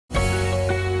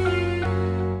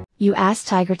You ask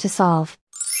Tiger to solve.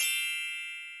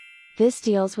 This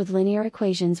deals with linear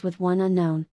equations with one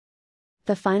unknown.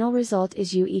 The final result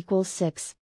is u equals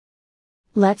 6.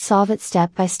 Let's solve it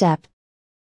step by step.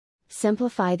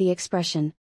 Simplify the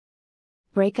expression.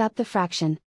 Break up the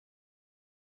fraction.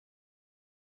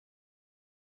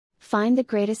 Find the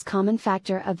greatest common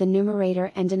factor of the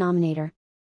numerator and denominator.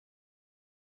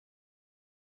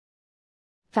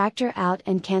 Factor out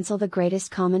and cancel the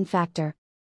greatest common factor.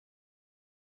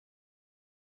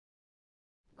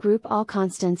 Group all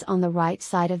constants on the right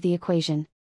side of the equation.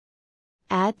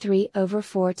 Add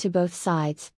 3/4 to both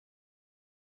sides.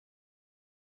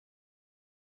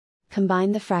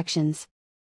 Combine the fractions.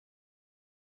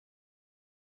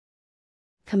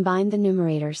 Combine the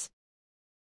numerators.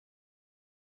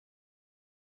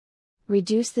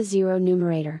 Reduce the zero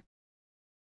numerator.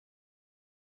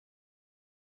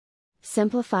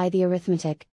 Simplify the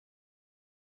arithmetic.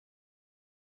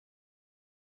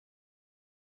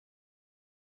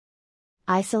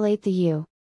 Isolate the u.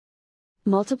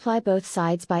 Multiply both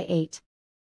sides by 8.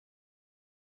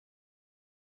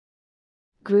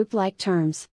 Group like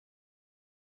terms.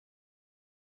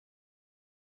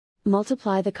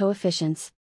 Multiply the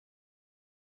coefficients.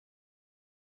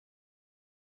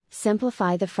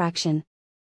 Simplify the fraction.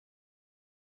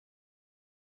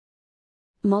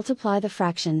 Multiply the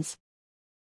fractions.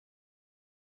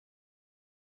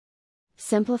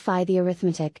 Simplify the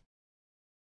arithmetic.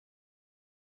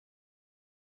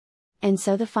 And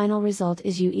so the final result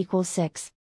is u equals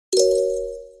 6.